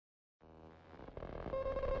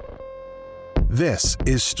This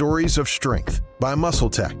is Stories of Strength by Muscle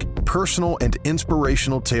Tech, personal and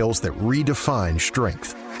inspirational tales that redefine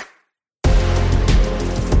strength.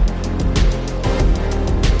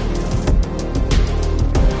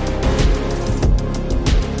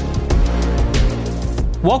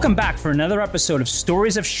 Welcome back for another episode of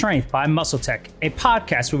Stories of Strength by Muscle Tech, a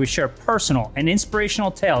podcast where we share personal and inspirational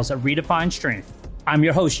tales that redefine strength. I'm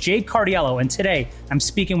your host, Jade Cardiello, and today I'm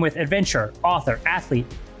speaking with adventurer, author, athlete,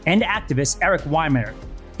 and activist Erik Weihenmayer.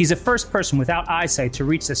 He's the first person without eyesight to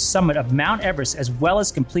reach the summit of Mount Everest, as well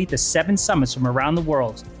as complete the 7 summits from around the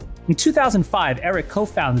world. In 2005, Erik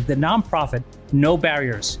co-founded the nonprofit No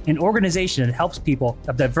Barriers, an organization that helps people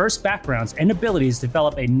of diverse backgrounds and abilities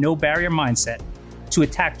develop a no-barrier mindset to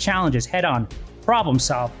attack challenges head-on, problem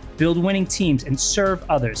solve, build winning teams, and serve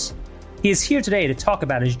others. He is here today to talk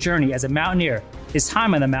about his journey as a mountaineer, his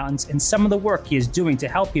time on the mountains, and some of the work he is doing to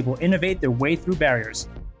help people innovate their way through barriers.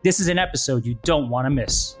 This is an episode you don't want to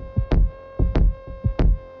miss.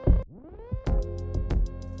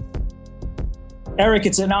 Erik,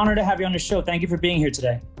 it's an honor to have you on the show. Thank you for being here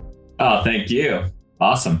today. Oh, thank you.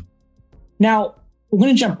 Awesome. Now, we're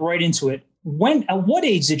going to jump right into it. At what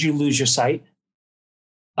age did you lose your sight?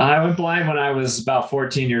 I went blind when I was about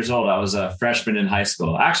 14 years old. I was a freshman in high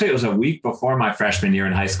school. Actually, it was a week before my freshman year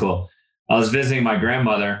in high school. I was visiting my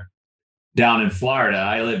grandmother down in Florida.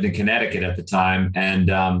 I lived in Connecticut at the time. And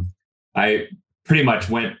I pretty much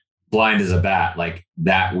went blind as a bat like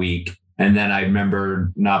that week. And then I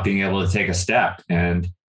remember not being able to take a step, and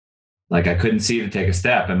like I couldn't see to take a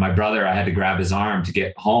step. And my brother, I had to grab his arm to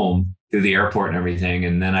get home through the airport and everything.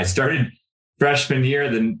 And then I started freshman year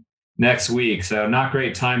the next week. So not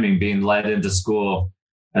great timing being led into school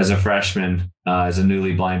as a freshman, as a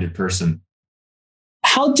newly blinded person.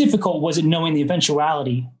 How difficult was it knowing the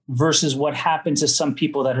eventuality versus what happened to some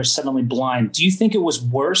people that are suddenly blind? Do you think it was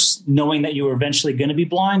worse knowing that you were eventually going to be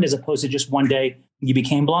blind as opposed to just one day you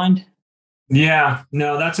became blind? Yeah,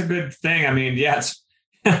 no, that's a good thing. I mean, yes.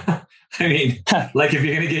 I mean, like if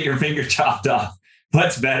you're going to get your finger chopped off,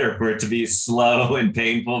 what's better, for it to be slow and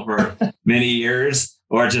painful for many years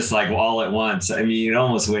or just like all at once? I mean, you'd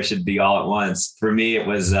almost wish it'd be all at once. For me, it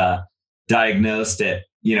was diagnosed at,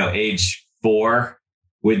 age 4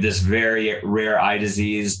 with this very rare eye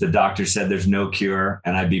disease. The doctor said there's no cure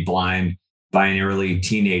and I'd be blind by an early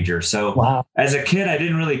teenager. So wow. As a kid, I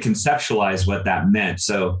didn't really conceptualize what that meant.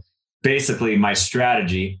 So basically my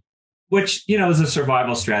strategy, which, is a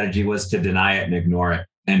survival strategy, was to deny it and ignore it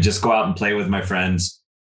and just go out and play with my friends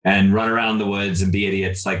and run around the woods and be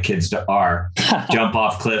idiots like kids are, jump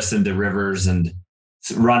off cliffs into rivers and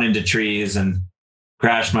run into trees and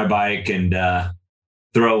crash my bike and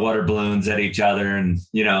throw water balloons at each other and,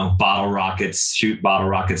 shoot bottle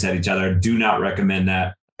rockets at each other. Do not recommend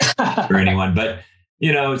that for anyone. But,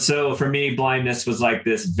 so for me, blindness was like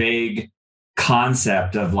this vague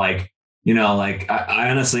concept of I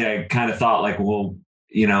honestly, I kind of thought like, well,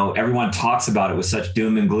 everyone talks about it with such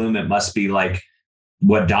doom and gloom. It must be like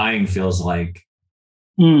what dying feels like.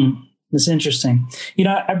 That's interesting.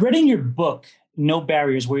 I've read in your book, No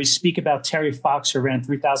Barriers, where you speak about Terry Fox, who ran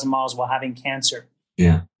 3,000 miles while having cancer.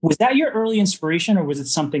 Yeah. Was that your early inspiration or was it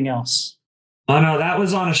something else? Oh, no, that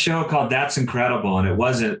was on a show called That's Incredible. And it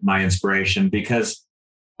wasn't my inspiration because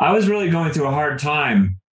I was really going through a hard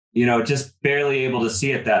time, just barely able to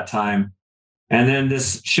see at that time. And then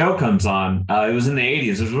this show comes on. It was in the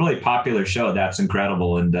 80s. It was a really popular show, That's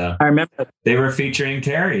Incredible. And I remember they were featuring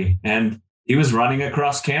Terry, and he was running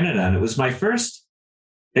across Canada. And it was my first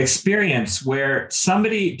experience where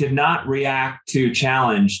somebody did not react to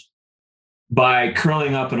challenge by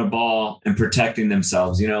curling up in a ball and protecting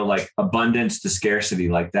themselves, like abundance to scarcity,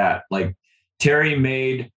 like that. Like Terry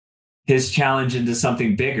made his challenge into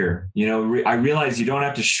something bigger. I realized you don't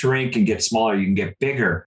have to shrink and get smaller. You can get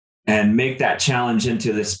bigger and make that challenge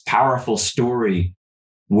into this powerful story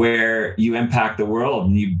where you impact the world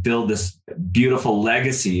and you build this beautiful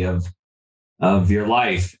legacy of your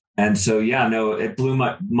life. And so, it blew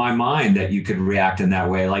my mind that you could react in that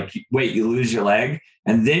way. Like, wait, you lose your leg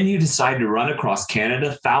and then you decide to run across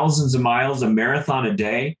Canada, thousands of miles, a marathon a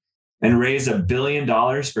day, and raise $1 billion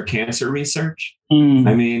for cancer research. I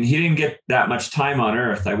mean, he didn't get that much time on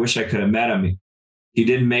earth. I wish I could have met him. He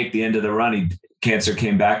didn't make the end of the run. Cancer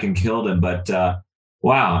came back and killed him. But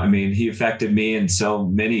wow, I mean, he affected me and so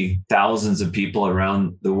many thousands of people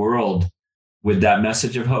around the world with that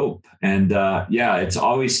message of hope. And it's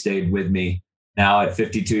always stayed with me now at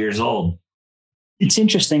 52 years old. It's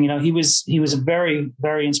interesting. He was a very,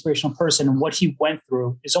 very inspirational person. And what he went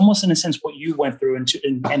through is almost in a sense what you went through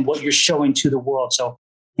and what you're showing to the world. So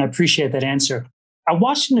I appreciate that answer. I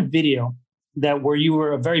watched in a video that where you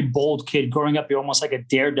were a very bold kid growing up, you're almost like a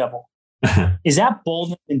daredevil. Is that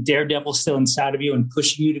boldness and daredevil still inside of you and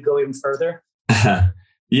pushing you to go even further?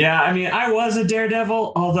 Yeah, I mean, I was a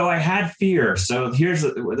daredevil, although I had fear. So here's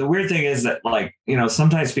the weird thing is that, like,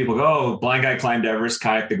 sometimes people go, oh, blind guy climbed Everest,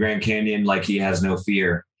 kayaked the Grand Canyon, like he has no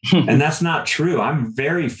fear. And that's not true. I'm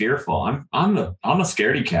very fearful. I'm a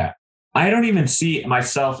scaredy cat. I don't even see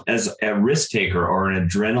myself as a risk taker or an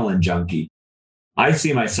adrenaline junkie. I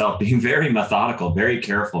see myself being very methodical, very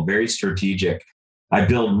careful, very strategic. I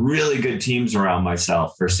build really good teams around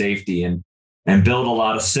myself for safety and build a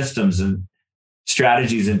lot of systems and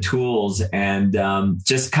strategies and tools and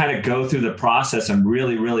just kind of go through the process and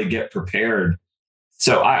really, really get prepared.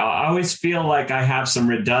 So I always feel like I have some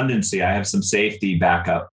redundancy. I have some safety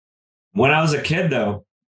backup. When I was a kid, though,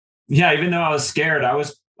 yeah, even though I was scared, I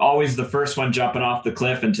was always the first one jumping off the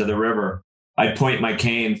cliff into the river. I'd point my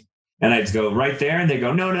cane and I'd go right there. And they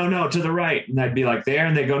go, no, to the right. And I'd be like there.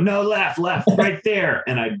 And they go, no, left, right there.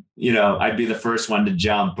 And I'd be the first one to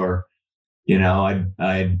jump, or,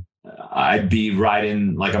 I'd be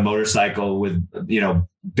riding like a motorcycle with,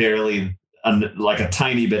 barely like a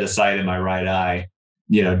tiny bit of sight in my right eye,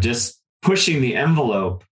 just pushing the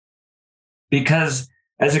envelope, because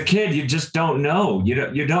as a kid, you just don't know.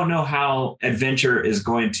 You don't know how adventure is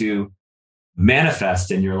going to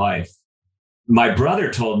manifest in your life. My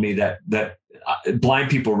brother told me that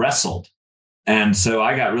blind people wrestled. And so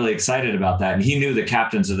I got really excited about that. And he knew the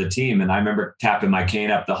captains of the team. And I remember tapping my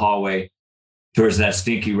cane up the hallway towards that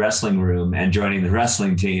stinky wrestling room and joining the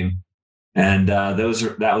wrestling team. And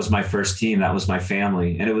that was my first team. That was my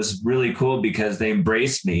family. And it was really cool because they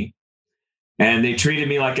embraced me and they treated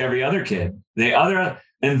me like every other kid.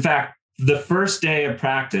 In fact, the first day of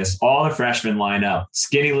practice, all the freshmen line up,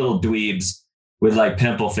 skinny little dweebs with like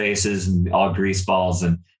pimple faces and all grease balls.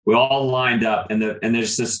 And we all lined up. And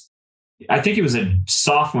there's this, I think he was a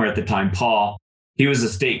sophomore at the time, Paul. He was a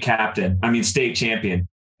state champion.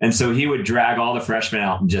 And so he would drag all the freshmen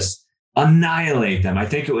out and just annihilate them. I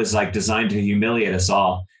think it was like designed to humiliate us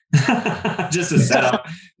all, just to set up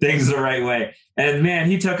things the right way. And man,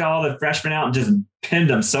 he took all the freshmen out and just pinned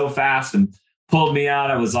them so fast and pulled me out.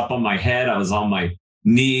 I was up on my head. I was on my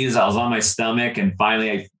knees. I was on my stomach. And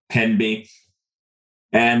finally, I pinned me.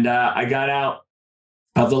 And I got out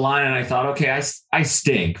of the line and I thought, okay, I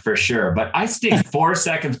stink for sure. But I stink 4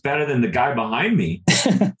 seconds better than the guy behind me.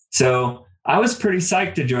 So I was pretty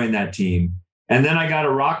psyched to join that team. And then I got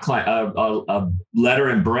a letter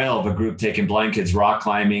in Braille of a group taking blind kids rock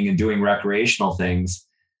climbing and doing recreational things.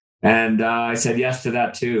 And I said yes to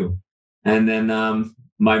that too. And then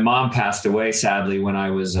my mom passed away, sadly, when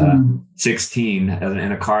I was 16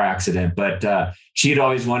 in a car accident. But she'd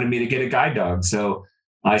always wanted me to get a guide dog. So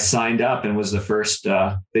I signed up and was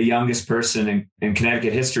the youngest person in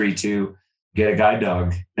Connecticut history to get a guide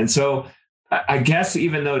dog. And so I guess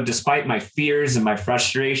even though despite my fears and my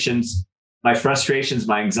frustrations, my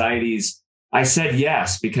anxieties, I said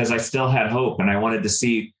yes, because I still had hope and I wanted to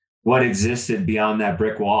see what existed beyond that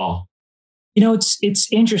brick wall.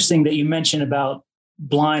 It's interesting that you mentioned about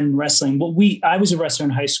blind wrestling. I was a wrestler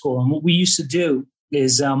in high school, and what we used to do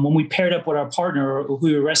is when we paired up with our partner who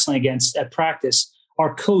we were wrestling against at practice,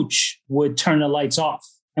 our coach would turn the lights off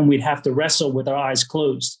and we'd have to wrestle with our eyes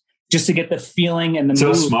closed just to get the feeling and the so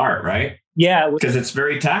move. Smart, right? Yeah. Because it's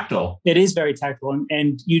very tactile. It is very tactile.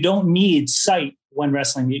 And you don't need sight when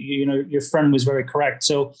wrestling. Your friend was very correct.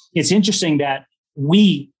 So it's interesting that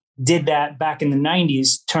we did that back in the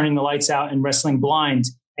 90s, turning the lights out and wrestling blind.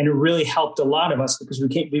 And it really helped a lot of us because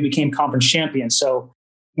we became conference champions. So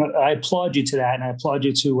I applaud you to that. And I applaud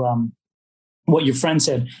you to what your friend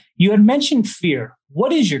said. You had mentioned fear.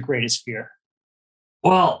 What is your greatest fear?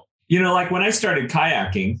 Well, like when I started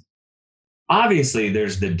kayaking, obviously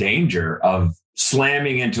there's the danger of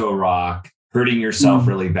slamming into a rock, hurting yourself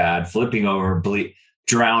really bad, flipping over,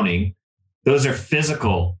 drowning. Those are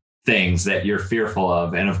physical things that you're fearful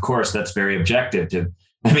of. And of course, that's very objective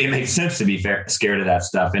it makes sense to be scared of that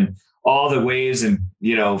stuff. And all the waves and,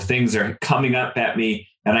 things are coming up at me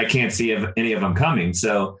and I can't see any of them coming.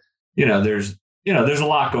 So, there's a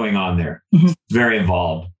lot going on there. Mm-hmm. It's very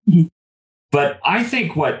involved. Mm-hmm. But I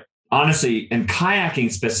think honestly, in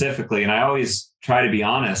kayaking specifically, and I always try to be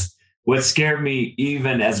honest, what scared me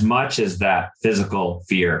even as much as that physical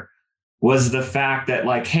fear was the fact that,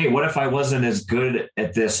 like, hey, what if I wasn't as good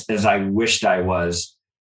at this as I wished I was?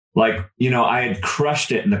 Like, I had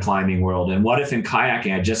crushed it in the climbing world. And what if in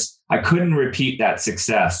kayaking, I couldn't repeat that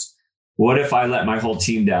success? What if I let my whole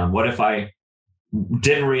team down? What if I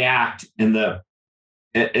didn't react in the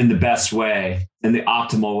best way, in the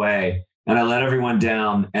optimal way? And I let everyone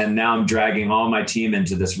down. And now I'm dragging all my team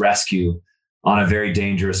into this rescue on a very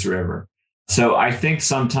dangerous river. So I think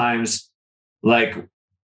sometimes, like,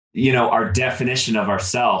 our definition of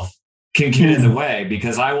ourself can get in the way,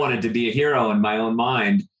 because I wanted to be a hero in my own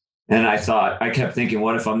mind. And I kept thinking,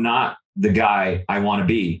 what if I'm not the guy I want to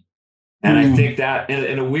be? And I think that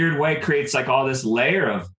in a weird way creates like all this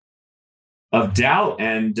layer of doubt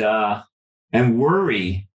and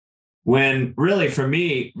worry, when really for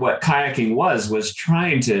me, what kayaking was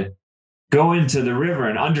trying to go into the river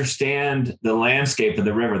and understand the landscape of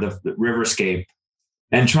the river, the riverscape,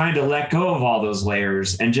 and trying to let go of all those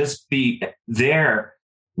layers and just be there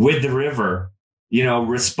with the river,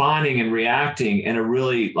 responding and reacting in a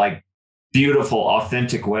really like beautiful,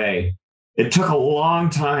 authentic way. It took a long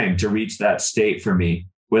time to reach that state for me,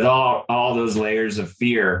 with all those layers of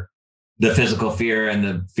fear, the physical fear and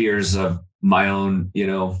the fears of my own,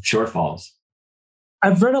 shortfalls.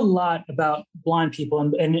 I've read a lot about blind people,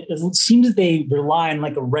 and it seems that they rely on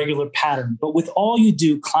like a regular pattern. But with all you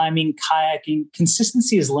do, climbing, kayaking,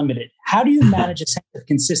 consistency is limited. How do you manage a sense of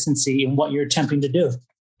consistency in what you're attempting to do?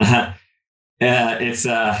 It's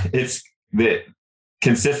the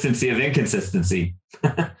consistency of inconsistency.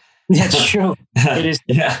 That's true. It is.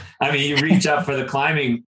 Yeah. I mean, you reach up for the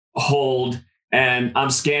climbing hold, and I'm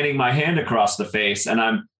scanning my hand across the face, and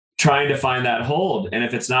I'm trying to find that hold. And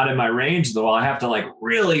if it's not in my range, though, I have to like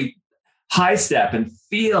really high step and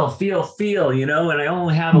feel, and I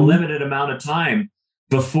only have a limited amount of time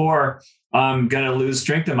before I'm going to lose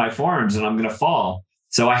strength in my forearms and I'm going to fall.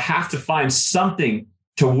 So I have to find something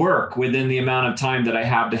to work within the amount of time that I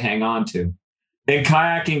have to hang on to. In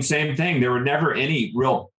kayaking, same thing. There were never any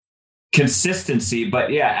real consistency,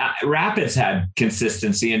 but yeah, rapids had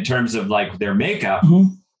consistency in terms of like their makeup.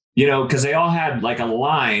 Because they all had like a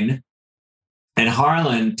line, and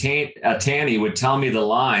Harlan Tanny would tell me the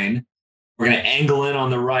line. We're going to angle in on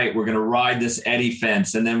the right. We're going to ride this eddy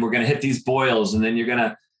fence, and then we're going to hit these boils, and then you're going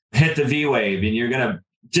to hit the V wave, and you're going to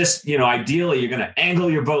just, ideally you're going to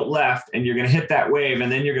angle your boat left, and you're going to hit that wave,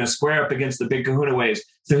 and then you're going to square up against the big kahuna waves.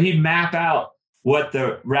 So he'd map out what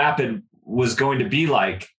the rapid was going to be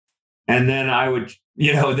like. And then I would,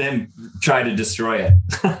 then try to destroy it.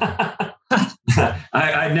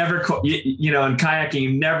 I never, in kayaking,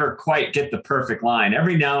 you never quite get the perfect line.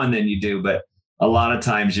 Every now and then you do, but a lot of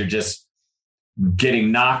times you're just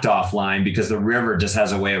getting knocked off line because the river just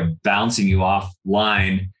has a way of bouncing you off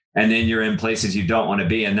line. And then you're in places you don't want to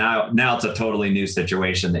be. And now it's a totally new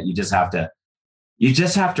situation that you just have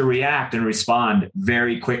to react and respond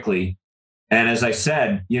very quickly. And as I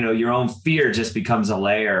said, your own fear just becomes a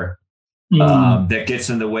layer that gets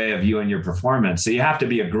in the way of you and your performance. So you have to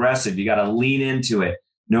be aggressive. You got to lean into it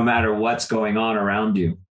no matter what's going on around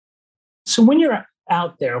you. So when you're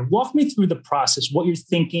out there, walk me through the process, what you're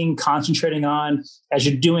thinking, concentrating on as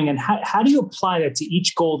you're doing, and how do you apply that to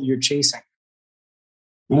each goal that you're chasing?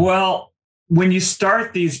 Well, when you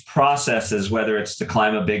start these processes, whether it's to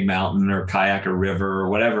climb a big mountain or kayak a river or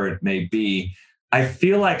whatever it may be, I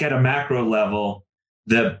feel like at a macro level,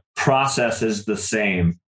 the process is the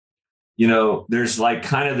same. There's like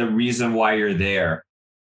kind of the reason why you're there.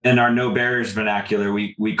 In our no barriers vernacular,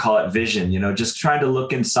 we call it vision, just trying to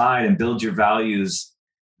look inside and build your values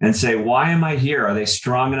and say, why am I here? Are they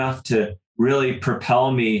strong enough to really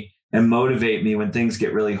propel me and motivate me when things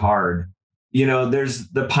get really hard? There's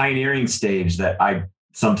the pioneering stage that I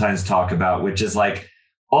sometimes talk about, which is like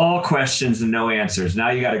all questions and no answers. Now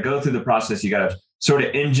you got to go through the process. You got to sort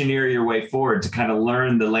of engineer your way forward to kind of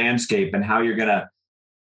learn the landscape and how you're going to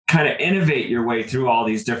kind of innovate your way through all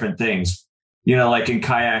these different things. Like in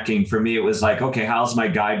kayaking, for me, it was like, okay, how's my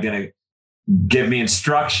guide going to give me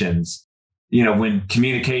instructions? When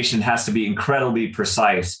communication has to be incredibly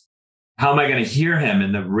precise, how am I going to hear him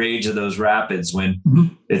in the rage of those rapids when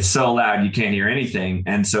it's so loud you can't hear anything?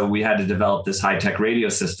 And so we had to develop this high-tech radio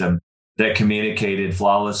system that communicated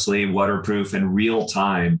flawlessly, waterproof, in real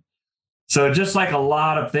time. So just like a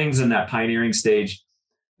lot of things in that pioneering stage.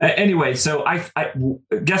 Anyway, so I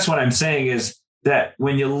guess what I'm saying is that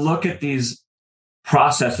when you look at these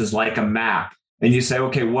processes like a map and you say,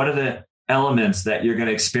 okay, what are the elements that you're going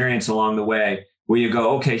to experience along the way where you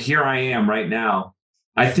go, okay, here I am right now.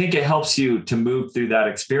 I think it helps you to move through that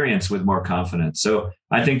experience with more confidence. So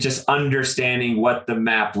I think just understanding what the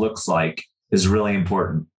map looks like is really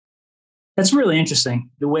important. That's really interesting.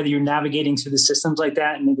 The way that you're navigating through the systems like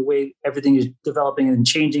that, and the way everything is developing and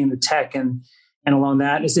changing in the tech and along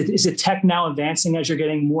that. Is it tech now advancing as you're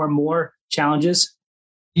getting more and more challenges?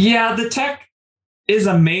 Yeah, the tech is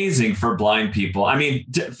amazing for blind people. I mean,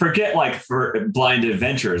 forget like for blind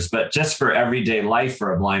adventurers, but just for everyday life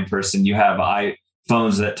for a blind person, you have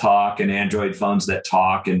iPhones that talk and Android phones that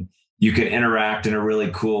talk, and You can interact in a really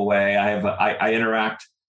cool way. I interact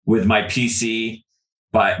with my PC,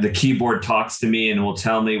 but the keyboard talks to me and will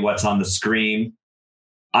tell me what's on the screen.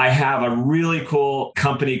 I have a really cool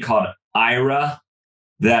company called Ira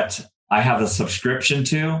that I have a subscription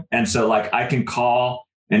to. And so like I can call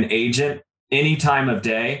an agent any time of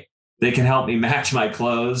day. They can help me match my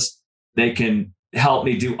clothes. They can help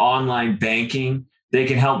me do online banking. They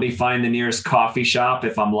can help me find the nearest coffee shop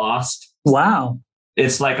if I'm lost. Wow.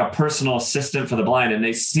 It's like a personal assistant for the blind, and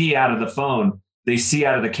they see out of the phone. They see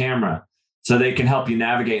out of the camera, so they can help you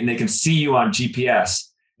navigate, and they can see you on GPS,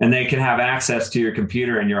 and they can have access to your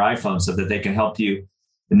computer and your iPhone so that they can help you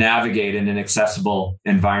navigate in an accessible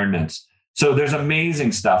environment. So there's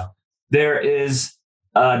amazing stuff. There is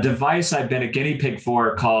a device I've been a guinea pig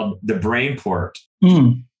for called the BrainPort.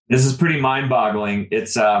 This is pretty mind-boggling.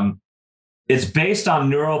 It's based on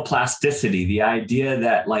neuroplasticity, the idea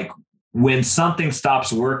that like when something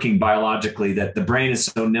stops working biologically, that the brain is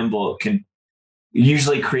so nimble, it can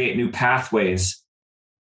usually create new pathways.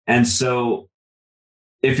 And so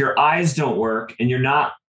if your eyes don't work and you're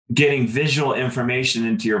not getting visual information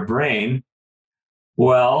into your brain,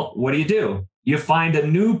 well, what do? You find a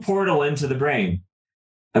new portal into the brain,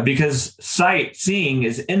 because seeing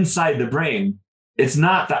is inside the brain. It's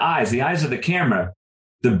not the eyes. The eyes are the camera.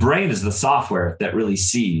 The brain is the software that really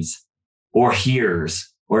sees or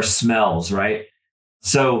hears or smells, right?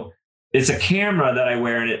 So it's a camera that I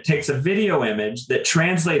wear, and it takes a video image that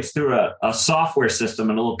translates through a software system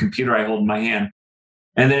and a little computer I hold in my hand.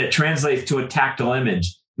 And then it translates to a tactile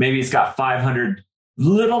image. Maybe it's got 500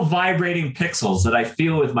 little vibrating pixels that I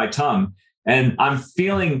feel with my tongue. And I'm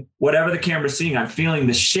feeling whatever the camera's seeing, I'm feeling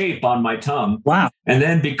the shape on my tongue. Wow. And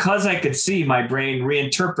then because I could see, my brain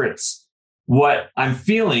reinterprets what I'm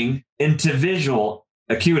feeling into visual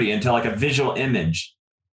acuity, into like a visual image.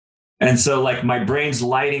 And so like my brain's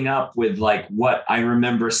lighting up with like what I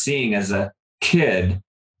remember seeing as a kid,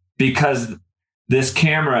 because this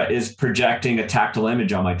camera is projecting a tactile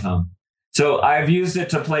image on my tongue. So I've used it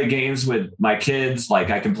to play games with my kids. Like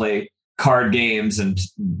I can play card games and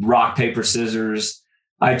rock, paper, scissors.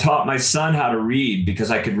 I taught my son how to read because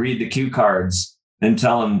I could read the cue cards and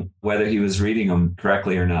tell him whether he was reading them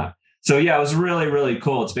correctly or not. So yeah, it was really, really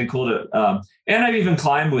cool. It's been cool to, and I've even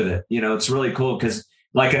climbed with it. You know, it's really cool because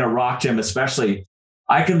like in a rock gym, especially,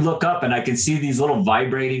 I can look up and I can see these little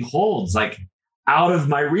vibrating holds like out of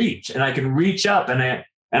my reach, and I can reach up and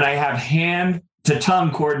I have hand to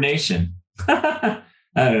tongue coordination. I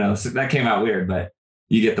don't know. So that came out weird, but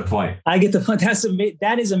you get the point. I get the point.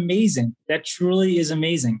 That is amazing. That truly is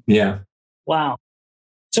amazing. Yeah. Wow.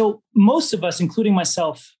 So most of us, including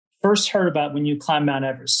myself, first heard about when you climbed Mount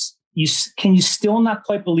Everest. Can you still not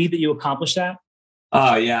quite believe that you accomplished that?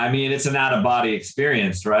 Oh, yeah. I mean, it's an out-of-body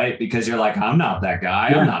experience, right? Because you're like, I'm not that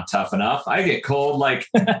guy. Yeah. I'm not tough enough. I get cold like,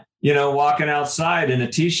 walking outside in a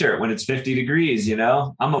T-shirt when it's 50 degrees,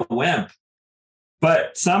 I'm a wimp.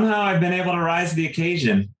 But somehow I've been able to rise to the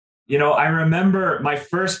occasion. I remember my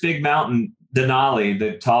first big mountain, Denali,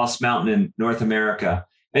 the tallest mountain in North America.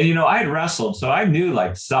 And, I had wrestled, so I knew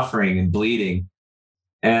like suffering and bleeding.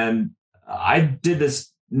 And I did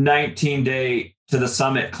this 19-day to the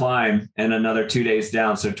summit climb and another 2 days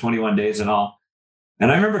down. So 21 days in all.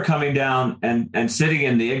 And I remember coming down and sitting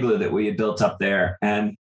in the igloo that we had built up there.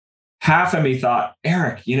 And half of me thought,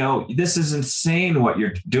 Erik, this is insane what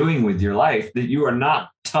you're doing with your life, that you are not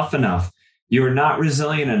tough enough. You are not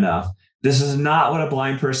resilient enough. This is not what a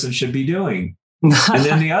blind person should be doing. And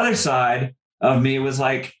then the other side of me was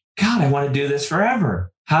like, God, I want to do this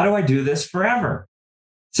forever. How do I do this forever?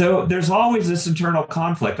 So there's always this internal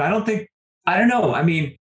conflict. I don't know. I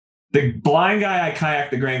mean, the blind guy I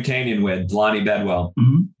kayaked the Grand Canyon with, Lonnie Bedwell,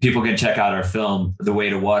 people can check out our film, The Way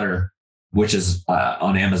to Water, which is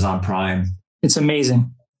on Amazon Prime. It's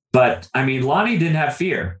amazing. But I mean, Lonnie didn't have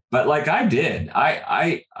fear, but like I did.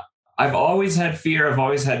 I've always had fear. I've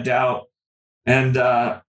always had doubt. And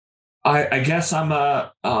I guess I'm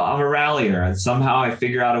a rallier, and somehow I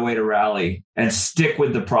figure out a way to rally and stick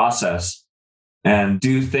with the process and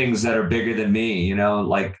do things that are bigger than me.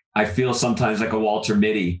 Like I feel sometimes like a Walter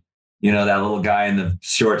Mitty, that little guy in the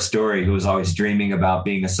short story who was always dreaming about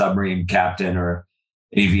being a submarine captain or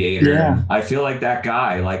aviator. Yeah. I feel like that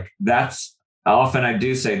guy. Like that's often I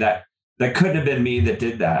do say that couldn't have been me that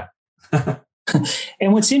did that.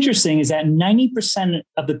 And what's interesting is that 90%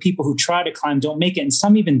 of the people who try to climb don't make it, and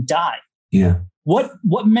some even die. Yeah. What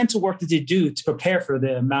mental work did you do to prepare for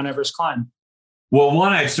the Mount Everest climb? Well,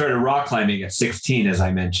 one, I started rock climbing at 16, as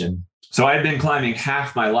I mentioned. So I'd been climbing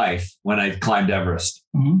half my life when I climbed Everest.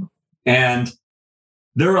 Mm-hmm. And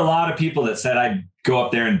there were a lot of people that said I'd go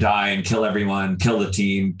up there and die and kill everyone, kill the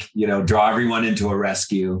team, draw everyone into a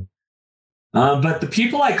rescue. But the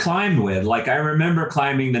people I climbed with, like I remember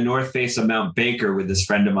climbing the north face of Mount Baker with this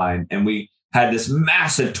friend of mine, and we had this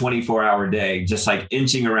massive 24-hour day, just like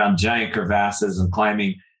inching around giant crevasses and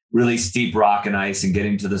climbing really steep rock and ice and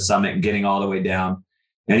getting to the summit and getting all the way down.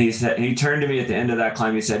 And he turned to me at the end of that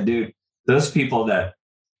climb. He said, dude, those people that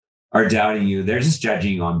are doubting you, they're just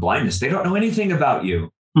judging you on blindness. They don't know anything about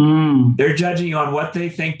you. They're judging you on what they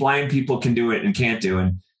think blind people can do it and can't do.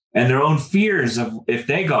 And their own fears of if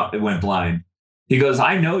they went blind. He goes,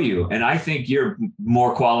 I know you, and I think you're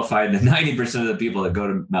more qualified than 90% of the people that go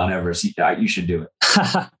to Mount Everest. You should do it.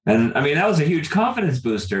 And I mean, that was a huge confidence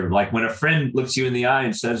booster. Like when a friend looks you in the eye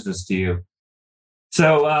and says this to you.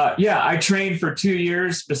 So I trained for 2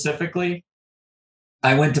 years specifically.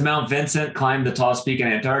 I went to Mount Vincent, climbed the tallest peak in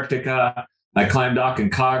Antarctica. I climbed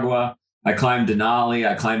Aconcagua. I climbed Denali.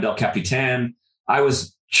 I climbed El Capitan. I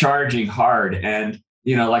was charging hard. And,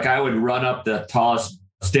 like I would run up the tallest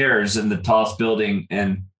stairs in the tallest building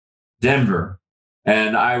in Denver.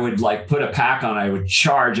 And I would like put a pack on. I would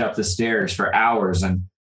charge up the stairs for hours. And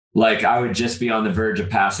like, I would just be on the verge of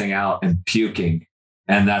passing out and puking.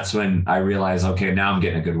 And that's when I realized, okay, now I'm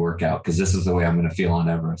getting a good workout because this is the way I'm going to feel on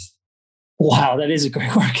Everest. Wow, that is a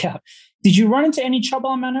great workout. Did you run into any trouble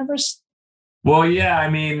on Mount Everest? Well, yeah, I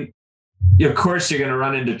mean, of course you're going to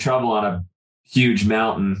run into trouble on a huge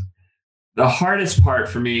mountain. The hardest part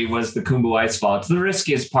for me was the Khumbu Icefall. It's the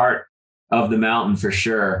riskiest part of the mountain for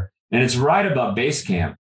sure. And it's right above base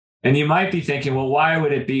camp. And you might be thinking, well,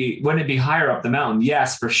 wouldn't it be higher up the mountain?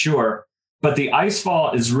 Yes, for sure. But the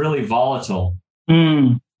icefall is really volatile.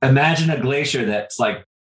 Imagine a glacier that's like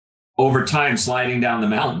over time sliding down the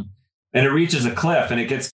mountain, and it reaches a cliff and it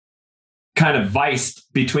gets kind of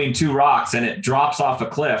viced between two rocks and it drops off a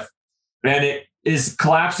cliff, and it is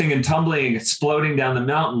collapsing and tumbling and exploding down the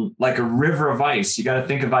mountain like a river of ice. You got to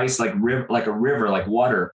think of ice like a river, like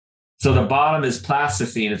water. So the bottom is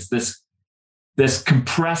plasticine. It's this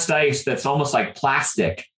compressed ice that's almost like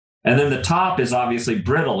plastic. And then the top is obviously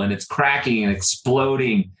brittle, and it's cracking and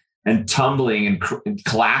exploding and tumbling and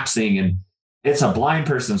collapsing. And it's a blind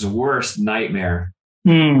person's worst nightmare.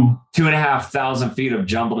 2,500 feet of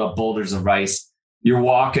jumbled up boulders of ice. You're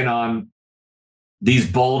walking on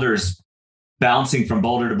these boulders, bouncing from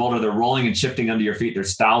boulder to boulder. They're rolling and shifting under your feet.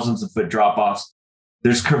 There's thousands of foot drop offs.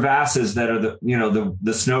 There's crevasses that are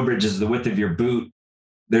the snow bridges, the width of your boot.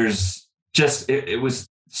 There's just, it was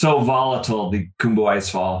so volatile, the Khumbu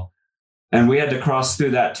Icefall. And we had to cross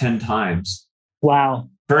through that 10 times. Wow.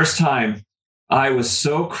 First time I was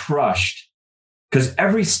so crushed because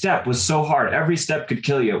every step was so hard. Every step could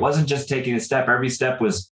kill you. It wasn't just taking a step. Every step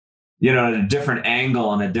was, at a different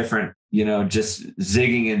angle and a different, just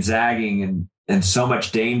zigging and zagging and so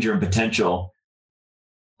much danger and potential.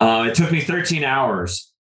 It took me 13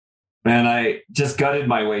 hours and I just gutted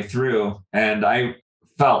my way through, and I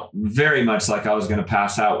felt very much like I was going to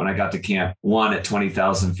pass out when I got to camp 1 at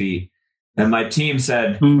 20,000 feet. And my team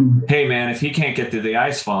said, hey man, if he can't get through the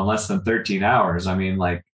icefall in less than 13 hours, I mean,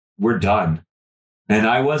 like, we're done. And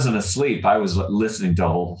I wasn't asleep. I was listening to the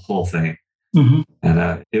whole thing.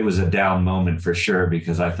 And it was a down moment for sure,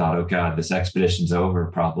 because I thought, oh God, this expedition's over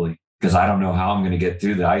probably, because I don't know how I'm going to get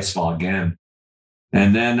through the icefall again.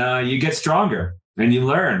 And then you get stronger and you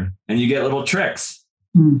learn and you get little tricks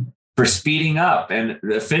for speeding up and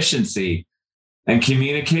efficiency and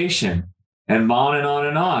communication and on and on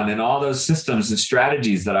and on, and all those systems and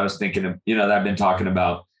strategies that I was thinking of, that I've been talking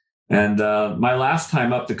about. And my last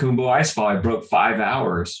time up the Khumbu Icefall, I broke 5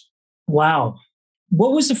 hours. Wow.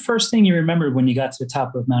 What was the first thing you remembered when you got to the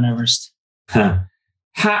top of Mount Everest?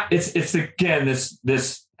 It's again,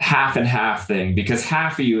 this half and half thing, because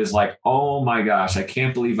half of you is like, oh my gosh, I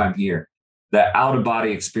can't believe I'm here. That out of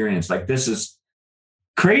body experience. Like, this is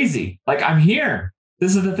crazy. Like, I'm here.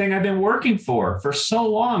 This is the thing I've been working for so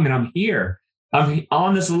long, and I'm here. I'm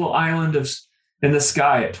on this little island in the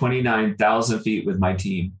sky at 29,000 feet with my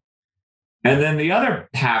team. And then the other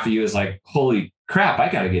half of you is like, holy crap, I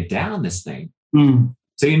got to get down this thing.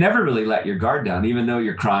 So you never really let your guard down, even though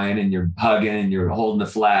you're crying and you're hugging and you're holding the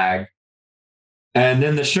flag. And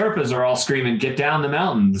then the Sherpas are all screaming, get down the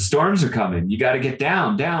mountain. The storms are coming. You got to get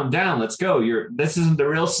down, down, down. Let's go. This isn't the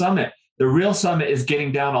real summit. The real summit is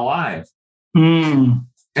getting down alive. And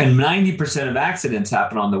 90% of accidents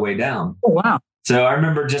happen on the way down. Oh, wow. So I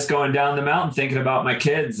remember just going down the mountain, thinking about my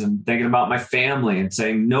kids and thinking about my family and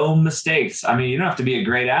saying, no mistakes. I mean, you don't have to be a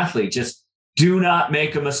great athlete. Just do not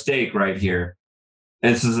make a mistake right here.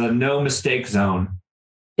 This is a no mistake zone.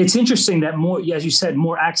 It's interesting that more, as you said,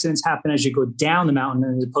 more accidents happen as you go down the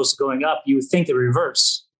mountain as opposed to going up. You would think the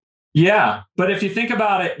reverse. Yeah. But if you think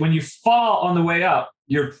about it, when you fall on the way up,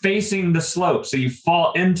 you're facing the slope. So you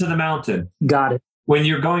fall into the mountain. Got it. When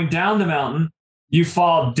you're going down the mountain, you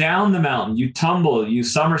fall down the mountain, you tumble, you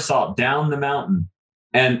somersault down the mountain.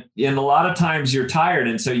 And a lot of times you're tired.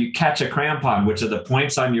 And so you catch a crampon, which are the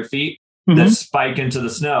points on your feet that spike into the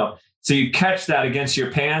snow. So you catch that against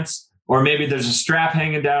your pants, or maybe there's a strap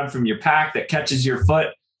hanging down from your pack that catches your foot.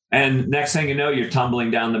 And next thing you know, you're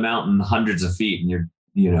tumbling down the mountain hundreds of feet and you're,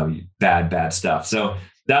 bad stuff. So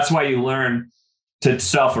that's why you learn to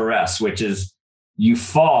self-arrest, which is you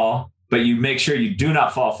fall, but you make sure you do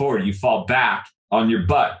not fall forward. You fall back on your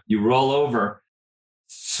butt. You roll over,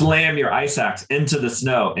 slam your ice axe into the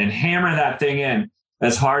snow and hammer that thing in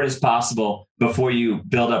as hard as possible before you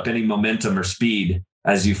build up any momentum or speed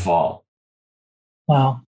as you fall.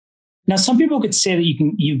 Wow. Now, some people could say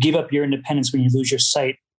that you give up your independence when you lose your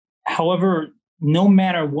sight. However, no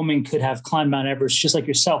man or woman could have climbed Mount Everest just like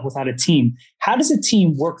yourself without a team. How does a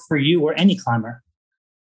team work for you or any climber?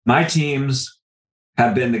 My teams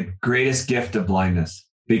have been the greatest gift of blindness,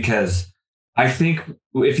 because I think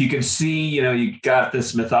if you can see, you got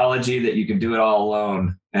this mythology that you can do it all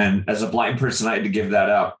alone. And as a blind person, I had to give that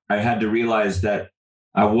up. I had to realize that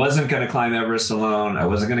I wasn't going to climb Everest alone. I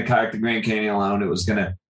wasn't going to kayak the Grand Canyon alone. It was going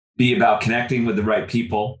to be about connecting with the right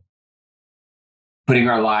people, putting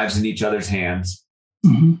our lives in each other's hands.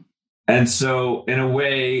 Mm-hmm. And so in a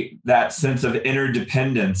way, that sense of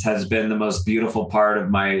interdependence has been the most beautiful part of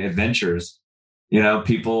my adventures.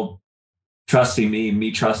 People trusting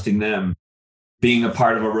me trusting them, being a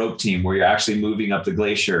part of a rope team where you're actually moving up the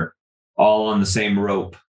glacier all on the same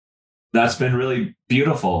rope. That's been really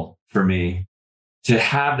beautiful for me, to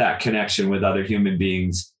have that connection with other human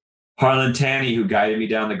beings. Harlan Tanny, who guided me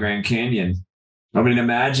down the Grand Canyon. I mean,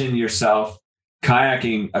 imagine yourself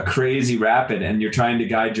kayaking a crazy rapid and you're trying to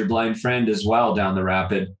guide your blind friend as well down the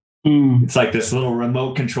rapid. It's like this little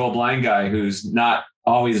remote control blind guy who's not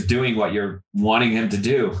always doing what you're wanting him to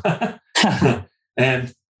do.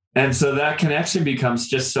 And so that connection becomes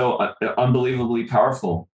just so unbelievably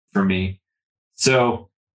powerful for me. So,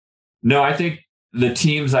 no, I think the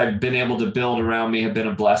teams I've been able to build around me have been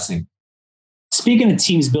a blessing. Speaking of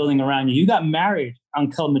teams building around you, you got married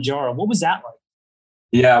on Kilimanjaro. What was that like?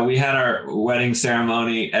 Yeah, we had our wedding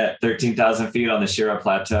ceremony at 13,000 feet on the Shira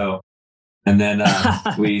Plateau. And then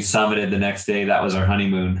we summited the next day. That was our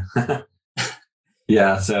honeymoon.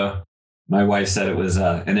 Yeah, so my wife said it was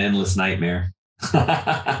an endless nightmare.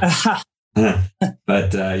 But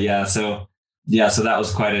so that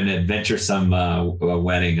was quite an adventuresome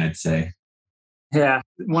wedding, I'd say. Yeah,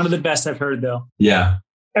 one of the best I've heard, though. Yeah.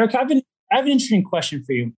 Erik, I have an interesting question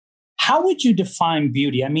for you. How would you define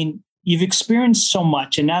beauty? I mean, you've experienced so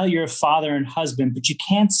much, and now you're a father and husband, but you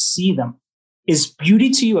can't see them. Is beauty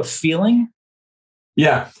to you a feeling?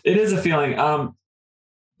 Yeah, it is a feeling.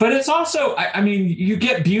 But it's also, I mean, you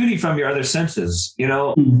get beauty from your other senses.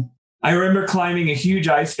 Mm-hmm. I remember climbing a huge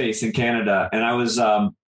ice face in Canada, and I was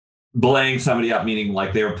belaying somebody up, meaning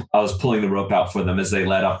like I was pulling the rope out for them as they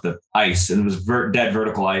led up the ice, and it was dead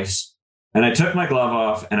vertical ice. And I took my glove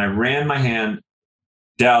off and I ran my hand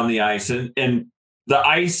down the ice, and the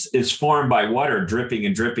ice is formed by water dripping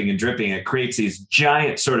and dripping and dripping. It creates these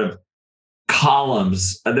giant sort of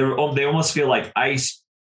columns. They almost feel like ice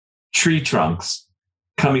tree trunks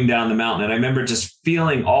coming down the mountain. And I remember just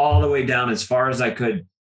feeling all the way down as far as I could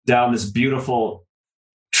down this beautiful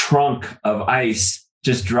trunk of ice,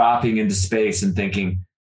 just dropping into space and thinking,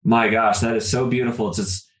 my gosh, that is so beautiful. It's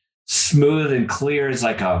as smooth and clear as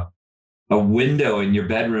like a window in your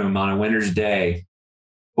bedroom on a winter's day.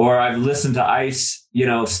 Or I've listened to ice,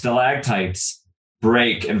 stalactites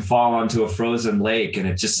break and fall onto a frozen lake, and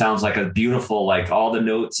it just sounds like a beautiful, like all the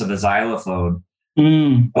notes of a xylophone.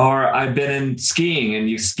 Or I've been in skiing, and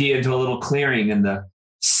you ski into a little clearing, and the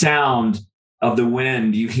sound of the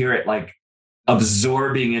wind, you hear it like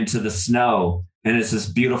absorbing into the snow. And it's this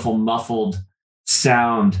beautiful muffled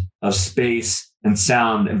sound of space and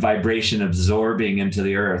sound and vibration absorbing into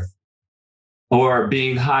the earth. Or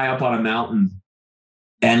being high up on a mountain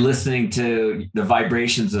and listening to the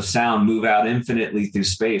vibrations of sound move out infinitely through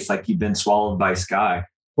space, like you've been swallowed by sky.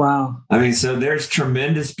 Wow. I mean, so there's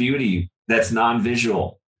tremendous beauty that's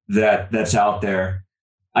non-visual that's out there.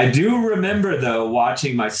 I do remember, though,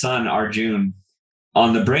 watching my son, Arjun,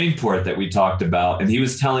 on the Brainport that we talked about, and he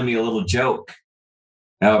was telling me a little joke,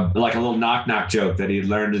 like a little knock-knock joke that he had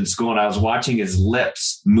learned in school, and I was watching his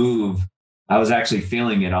lips move. I was actually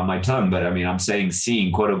feeling it on my tongue, but I mean, I'm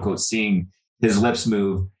seeing, quote unquote, seeing his lips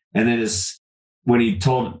move. And then when he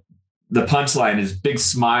told the punchline, his big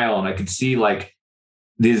smile, and I could see like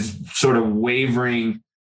this sort of wavering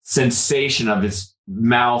sensation of his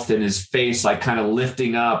mouth and his face like kind of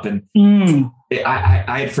lifting up. And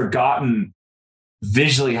I had forgotten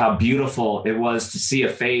visually how beautiful it was to see a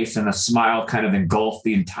face and a smile kind of engulf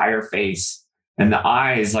the entire face, and the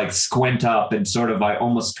eyes like squint up and sort of like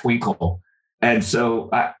almost twinkle. And so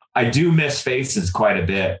I do miss faces quite a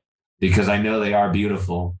bit because I know they are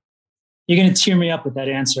beautiful. You're going to tear me up with that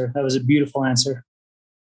answer. That was a beautiful answer.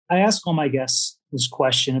 I ask all my guests this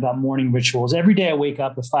question about morning rituals. Every day I wake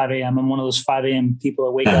up at 5 a.m. I'm one of those 5 a.m. people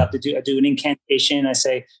that wake up to do an incantation. I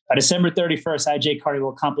say, by December 31st, I, Jay Carty, will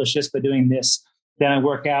accomplish this by doing this. Then I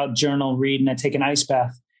work out, journal, read, and I take an ice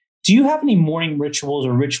bath. Do you have any morning rituals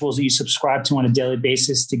or rituals that you subscribe to on a daily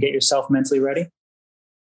basis to get yourself mentally ready?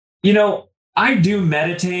 You know, I do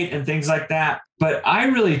meditate and things like that, but I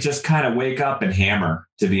really just kind of wake up and hammer,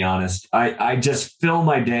 to be honest. I just fill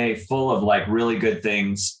my day full of like really good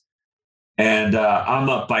things. And I'm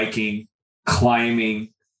up biking,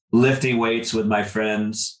 climbing, lifting weights with my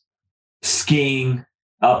friends, skiing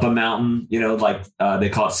up a mountain, you know, like they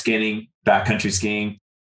call it skinning, backcountry skiing,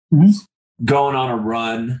 going on a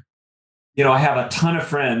run. You know, I have a ton of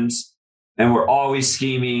friends and we're always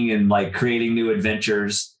scheming and like creating new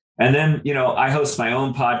adventures. And then, you know, I host my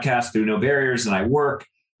own podcast through No Barriers, and I work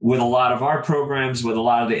with a lot of our programs with a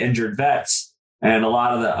lot of the injured vets and a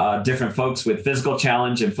lot of the different folks with physical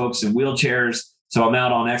challenge and folks in wheelchairs. So I'm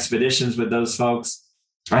out on expeditions with those folks.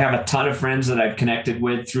 I have a ton of friends that I've connected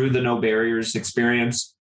with through the No Barriers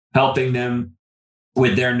experience, helping them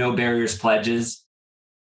with their No Barriers pledges.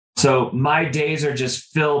 So my days are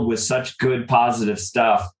just filled with such good, positive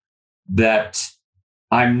stuff that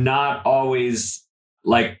I'm not always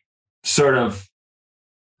like sort of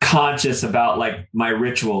conscious about like my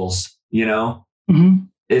rituals, you know? Mm-hmm.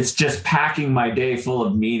 It's just packing my day full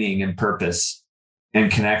of meaning and purpose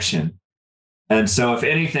and connection. And so if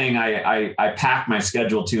anything, I pack my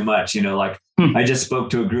schedule too much, you know, like I just spoke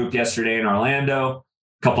to a group yesterday in Orlando,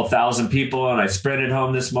 a couple thousand people, and I sprinted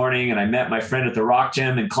home this morning and I met my friend at the rock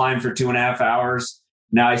gym and climbed for 2.5 hours.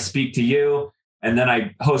 Now I speak to you, and then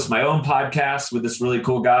I host my own podcast with this really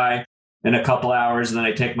cool guy in a couple hours. And then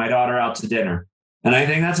I take my daughter out to dinner. And I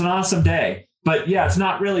think that's an awesome day. But yeah, it's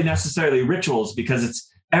not really necessarily rituals because it's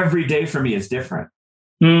every day for me is different.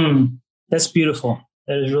 That's beautiful.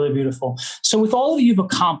 That is really beautiful. So with all that you've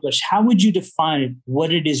accomplished, how would you define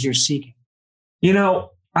what it is you're seeking? You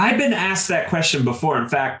know, I've been asked that question before. In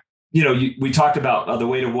fact, you know, we talked about The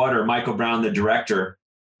Weight of Water. Michael Brown, the director,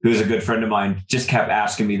 who's a good friend of mine, just kept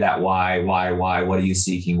asking me that why, what are you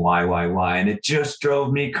seeking? Why? And it just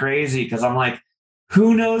drove me crazy because I'm like,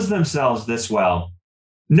 who knows themselves this well?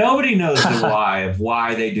 Nobody knows the why of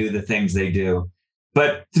why they do the things they do.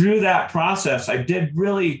 But through that process, I did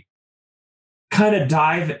really kind of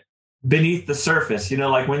dive beneath the surface. You know,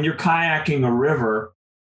 like when you're kayaking a river,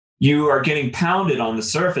 you are getting pounded on the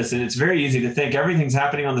surface, and it's very easy to think everything's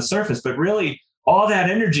happening on the surface, but really all that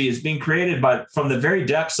energy is being created from the very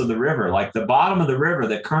depths of the river, like the bottom of the river,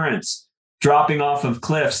 the currents dropping off of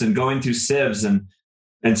cliffs and going through sieves and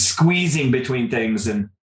squeezing between things and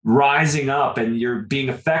rising up, and you're being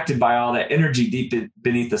affected by all that energy deep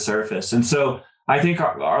beneath the surface. And so I think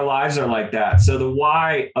our lives are like that. So the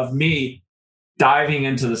why of me diving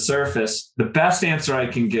into the surface, the best answer I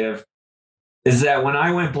can give is that when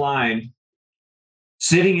I went blind,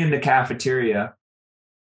 sitting in the cafeteria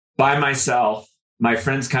by myself, my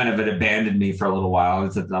friends kind of had abandoned me for a little while.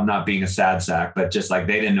 I'm not being a sad sack, but just like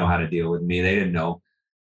they didn't know how to deal with me. They didn't know.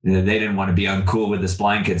 They didn't want to be uncool with this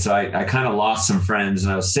blind kid. So I kind of lost some friends,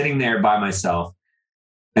 and I was sitting there by myself.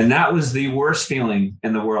 And that was the worst feeling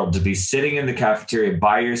in the world, to be sitting in the cafeteria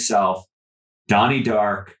by yourself, Donnie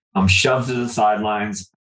dark. I'm shoved to the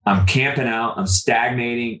sidelines. I'm camping out. I'm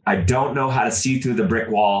stagnating. I don't know how to see through the brick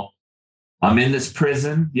wall. I'm in this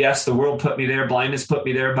prison. Yes, the world put me there. Blindness put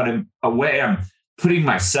me there. But in a way, I'm putting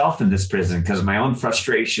myself in this prison because of my own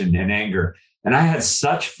frustration and anger. And I had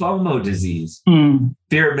such FOMO disease,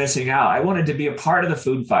 fear of missing out. I wanted to be a part of the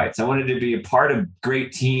food fights. I wanted to be a part of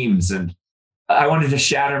great teams. And I wanted to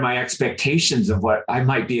shatter my expectations of what I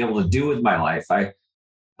might be able to do with my life.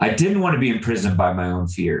 I didn't want to be imprisoned by my own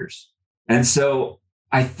fears. And so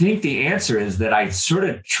I think the answer is that I sort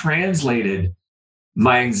of translated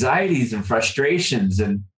my anxieties and frustrations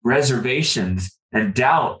and reservations and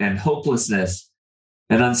doubt and hopelessness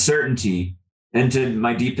and uncertainty into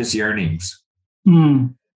my deepest yearnings.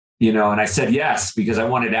 You know, and I said yes, because I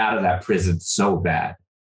wanted out of that prison so bad.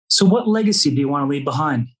 So what legacy do you want to leave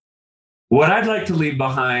behind? What I'd like to leave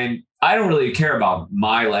behind, I don't really care about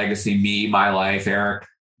my legacy, me, my life, Erik,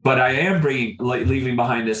 but I am leaving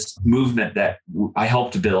behind this movement that I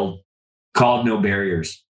helped to build called No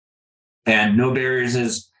Barriers. And No Barriers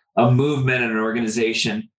is a movement and an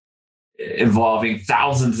organization involving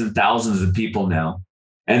thousands and thousands of people now.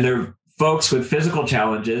 And they're folks with physical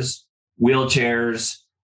challenges, wheelchairs,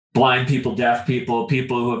 blind people, deaf people,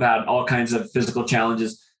 people who have had all kinds of physical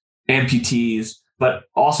challenges, amputees, but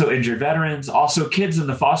also injured veterans, also kids in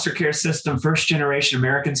the foster care system, first generation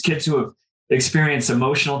Americans, kids who have experienced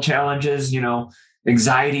emotional challenges,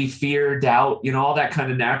 anxiety, fear, doubt, all that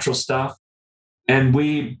kind of natural stuff. And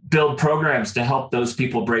we build programs to help those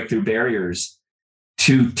people break through barriers,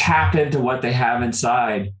 to tap into what they have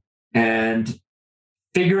inside and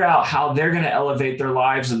figure out how they're going to elevate their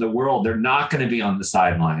lives in the world. They're not going to be on the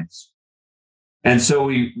sidelines. And so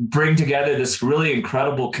we bring together this really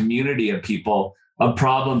incredible community of people, of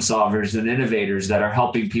problem solvers and innovators that are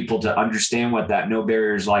helping people to understand what that no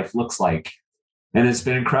barriers life looks like. And it's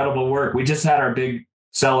been incredible work. We just had our big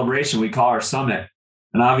celebration we call our summit.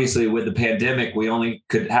 And obviously with the pandemic, we only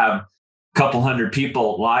could have a couple hundred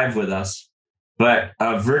people live with us. But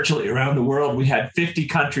virtually around the world, we had 50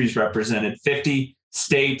 countries represented, 50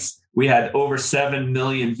 states. We had over 7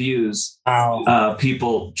 million views,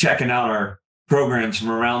 people checking out our programs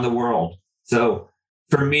from around the world. So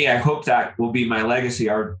for me, I hope that will be my legacy.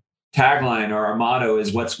 Our tagline or our motto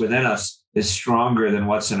is what's within us is stronger than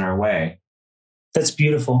what's in our way. That's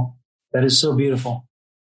beautiful. That is so beautiful.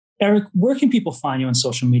 Erik, where can people find you on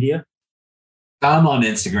social media? I'm on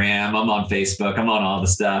Instagram. I'm on Facebook. I'm on all the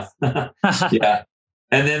stuff. Yeah.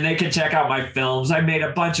 And then they can check out my films. I made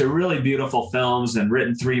a bunch of really beautiful films and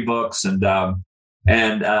written 3 books. And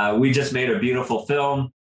we just made a beautiful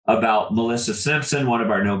film about Melissa Simpson, one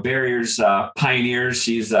of our No Barriers pioneers.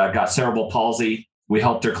 She's got cerebral palsy. We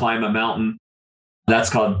helped her climb a mountain. That's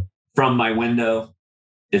called From My Window.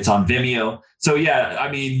 It's on Vimeo. So yeah,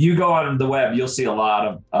 I mean, you go on the web, you'll see a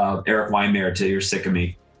lot of Erik Weihenmayer till you're sick of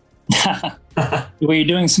me. Well, you're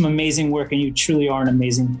doing some amazing work, and you truly are an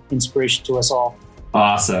amazing inspiration to us all.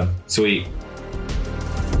 Awesome. Sweet.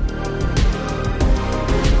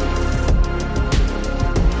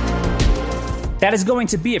 That is going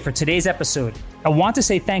to be it for today's episode. I want to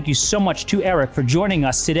say thank you so much to Erik for joining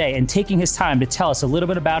us today and taking his time to tell us a little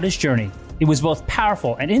bit about his journey. It was both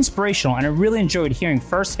powerful and inspirational, and I really enjoyed hearing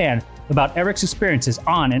firsthand about Erik's experiences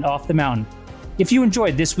on and off the mountain. If you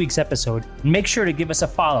enjoyed this week's episode, make sure to give us a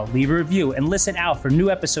follow, leave a review, and listen out for new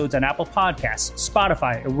episodes on Apple Podcasts,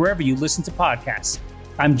 Spotify, or wherever you listen to podcasts.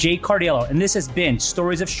 I'm Jay Cardiello, and this has been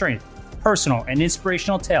Stories of Strength, personal and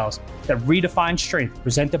inspirational tales that redefine strength,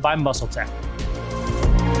 presented by MuscleTech.